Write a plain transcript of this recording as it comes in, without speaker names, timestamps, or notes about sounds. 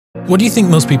What do you think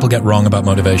most people get wrong about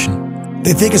motivation?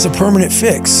 They think it's a permanent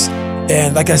fix.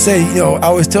 And like I say, I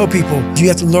always tell people, you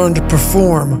have to learn to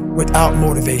perform without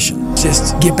motivation.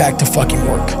 Just get back to fucking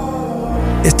work.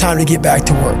 It's time to get back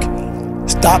to work.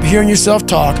 Stop hearing yourself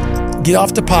talk. Get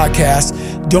off the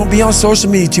podcast. Don't be on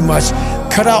social media too much.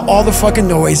 Cut out all the fucking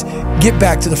noise. Get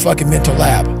back to the fucking mental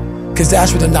lab, because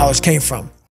that's where the knowledge came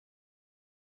from.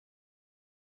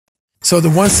 So the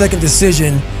 1 second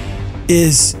decision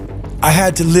is, I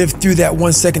had to live through that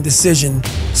 1 second decision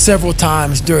several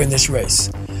times during this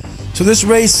race. So this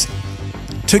race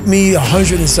took me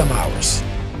 100 and some hours,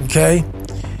 okay?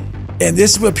 And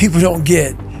this is what people don't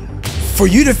get. For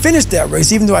you to finish that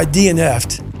race, even though I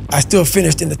DNF'd, I still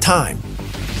finished in the time.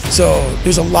 So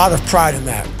there's a lot of pride in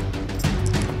that.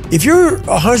 If you're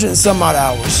 100 and some odd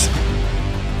hours,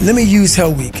 let me use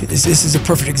Hell Week. This is a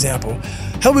perfect example.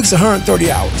 Hell Week's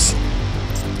 130 hours.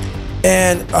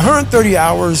 And 130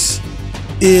 hours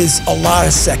is a lot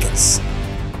of seconds.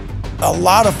 A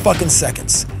lot of fucking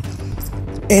seconds.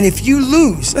 And if you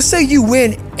lose, let's say you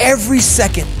win every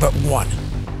second but one,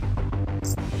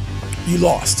 you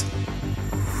lost.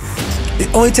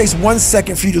 It only takes 1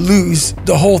 second for you to lose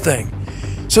the whole thing.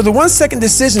 So the 1 second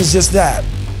decision is just that.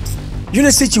 You're in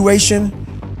a situation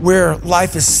where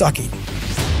life is sucking.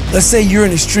 Let's say you're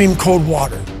in extreme cold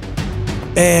water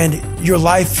and your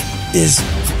life is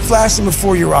flashing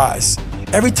before your eyes.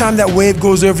 Every time that wave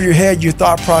goes over your head, your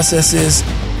thought process is,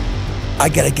 I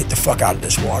gotta get the fuck out of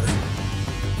this water.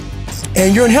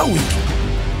 And you're in Hell Week.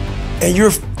 And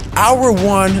you're hour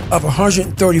one of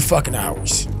 130 fucking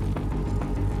hours.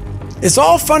 It's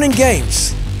all fun and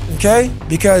games, okay?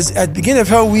 Because at the beginning of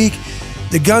Hell Week,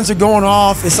 the guns are going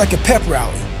off. It's like a pep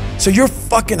rally. So you're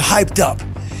fucking hyped up.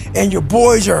 And your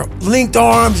boys are linked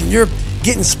arms and you're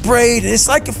getting sprayed. And it's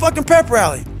like a fucking pep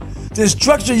rally. The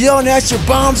instructors are yelling at you,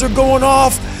 bombs are going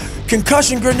off,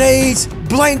 concussion grenades,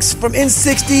 blanks from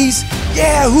N60s.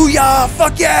 Yeah, hoo-yah,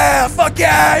 fuck yeah,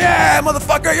 yeah,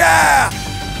 motherfucker, yeah.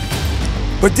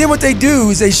 But then what they do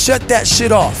is they shut that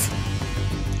shit off.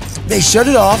 They shut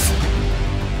it off.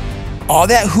 All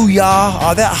that hoo-yah,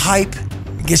 all that hype,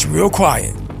 it gets real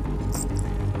quiet.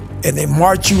 And they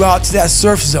march you out to that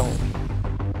surf zone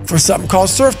for something called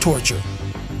surf torture.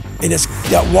 And it's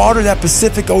that water, that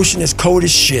Pacific Ocean is cold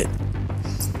as shit.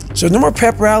 So no more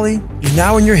pep rally. You're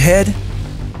now in your head.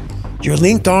 You're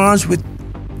linked arms with,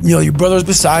 your brothers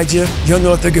beside you. You don't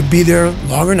know if they're gonna be there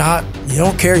long or not. You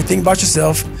don't care. You think about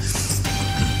yourself.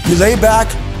 You lay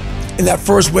back, and that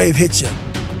first wave hits you.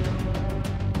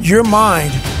 Your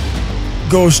mind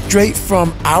goes straight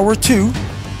from hour 2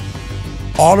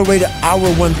 all the way to hour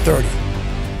 130.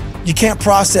 You can't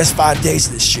process 5 days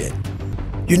of this shit.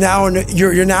 You're now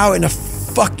in a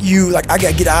fuck you, like I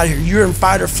gotta get out of here. You're in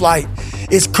fight or flight.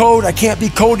 It's cold, I can't be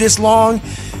cold this long.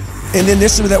 And then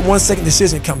this is where that 1 second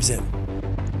decision comes in.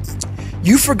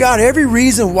 You forgot every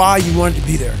reason why you wanted to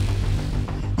be there.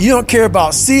 You don't care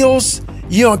about SEALs.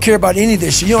 You don't care about any of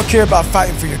this shit. You don't care about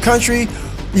fighting for your country.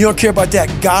 You don't care about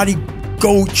that gaudy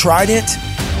gold trident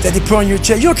that they put on your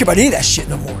chest. You don't care about any of that shit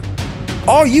no more.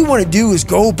 All you want to do is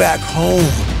go back home.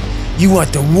 You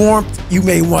want the warmth. You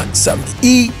may want something to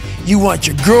eat. You want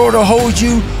your girl to hold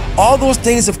you. All those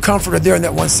things of comfort are there in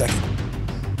that 1 second.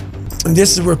 And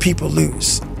this is where people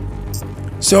lose.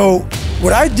 So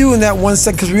what I do in that 1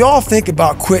 second, because we all think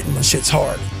about quitting when shit's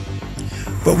hard.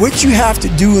 But what you have to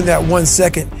do in that 1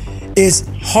 second is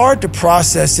hard to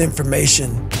process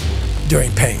information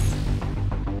during pain.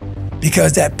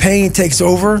 Because that pain takes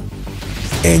over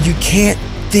and you can't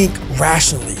think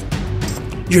rationally.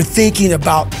 You're thinking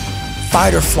about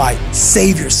fight or flight,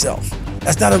 save yourself.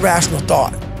 That's not a rational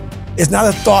thought. It's not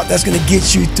a thought that's gonna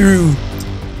get you through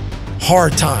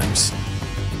hard times.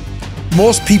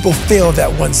 Most people fail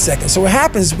that 1 second. So what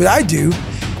happens, what I do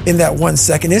in that 1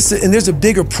 second, and there's a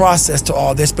bigger process to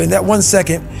all this, but in that 1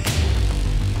 second,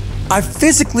 I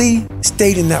physically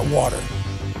stayed in that water.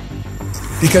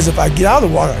 Because if I get out of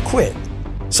the water, I quit.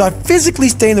 So I physically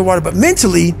stay in the water, but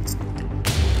mentally,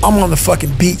 I'm on the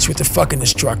fucking beach with the fucking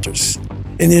instructors.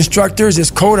 And the instructors, it's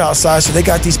cold outside, so they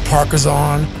got these parkas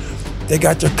on. They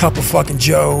got their cup of fucking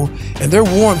Joe, and they're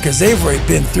warm because they've already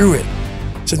been through it.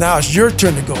 So now it's your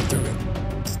turn to go through it.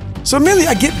 So mentally,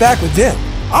 I get back with them.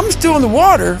 I'm still in the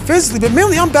water physically, but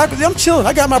mentally, I'm back with them. I'm chilling.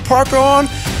 I got my parka on,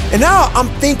 and now I'm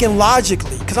thinking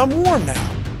logically because I'm warm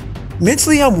now.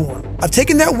 Mentally, I'm warm. I've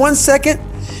taken that 1 second.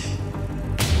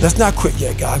 Let's not quit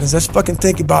yet, Goggins. Let's fucking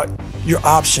think about your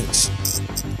options.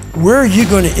 Where are you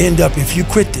going to end up if you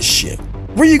quit this shit?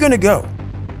 Where are you going to go?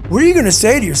 What are you going to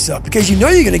say to yourself? Because you know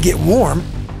you're going to get warm.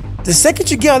 The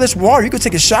second you get out of this water, you can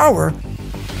take a shower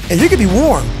and you're going to be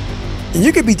warm.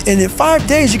 And in 5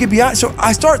 days, you could be out. So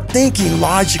I start thinking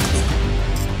logically.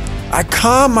 I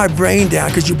calm my brain down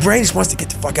because your brain just wants to get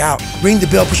the fuck out. Ring the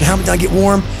bell, push your helmet down, get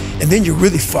warm, and then you're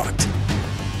really fucked.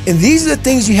 And these are the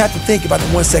things you have to think about the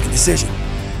 1 second decision.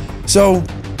 So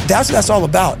that's what that's all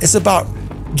about. It's about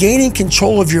gaining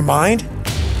control of your mind,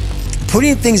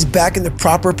 putting things back in the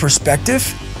proper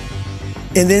perspective,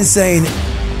 and then saying,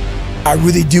 I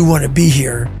really do want to be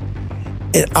here.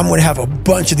 And I'm going to have a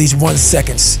bunch of these 1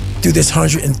 seconds through this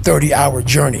 130-hour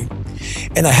journey.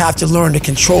 And I have to learn to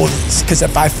control these, because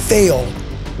if I fail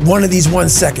one of these 1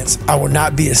 seconds, I will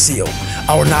not be a SEAL.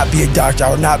 I will not be a doctor. I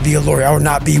will not be a lawyer. I will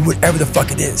not be whatever the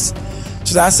fuck it is.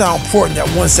 So that's how important that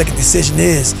 1 second decision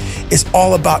is. It's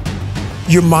all about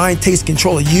your mind takes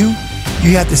control of you.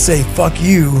 You have to say, fuck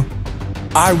you.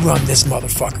 I run this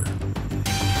motherfucker.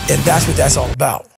 And that's what that's all about.